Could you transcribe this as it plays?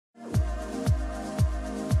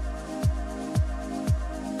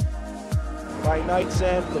by night's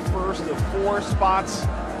end, the first of 4 spots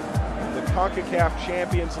in the CONCACHAMP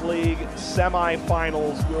Champions League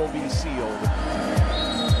semifinals will be sealed.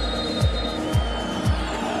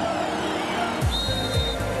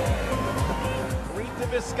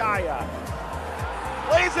 Vizcaya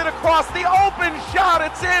plays it across the open shot.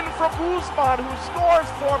 It's in from Guzman, who scores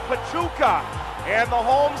for Pachuca. And the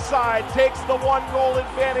home side takes the 1-goal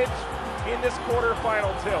advantage in this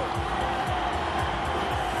quarterfinal tilt.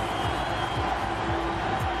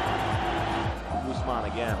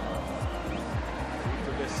 Guzman again.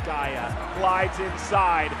 Rita Vizcaya glides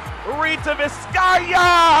inside. Rita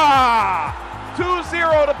Vizcaya!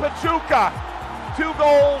 2-0 to Pachuca. 2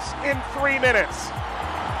 goals in 3 minutes.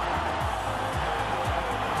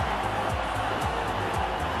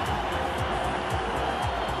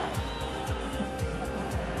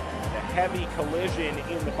 Heavy collision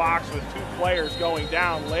in the box with 2 players going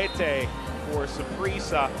down. Lete for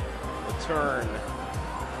Saprissa. The turn.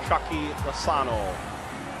 Chucky Lozano.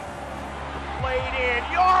 Played in.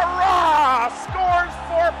 Yara scores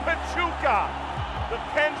for Pachuca. The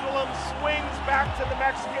pendulum swings back to the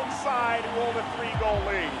Mexican side, who hold a 3-goal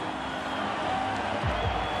lead.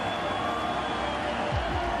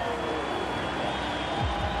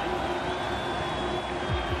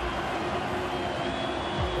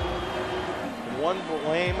 One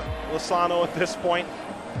blame Lozano at this point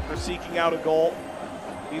for seeking out a goal.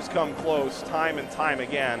 He's come close time and time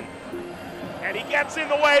again. And he gets in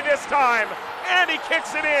the way this time, and he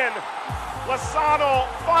kicks it in. Lozano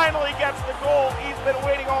finally gets the goal he's been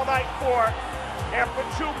waiting all night for. And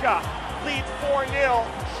Pachuca leads 4-0,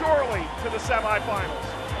 surely to the semifinals.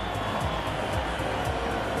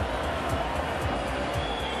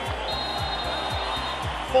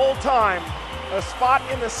 Full time. A spot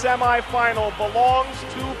in the semifinal belongs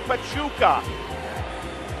to Pachuca.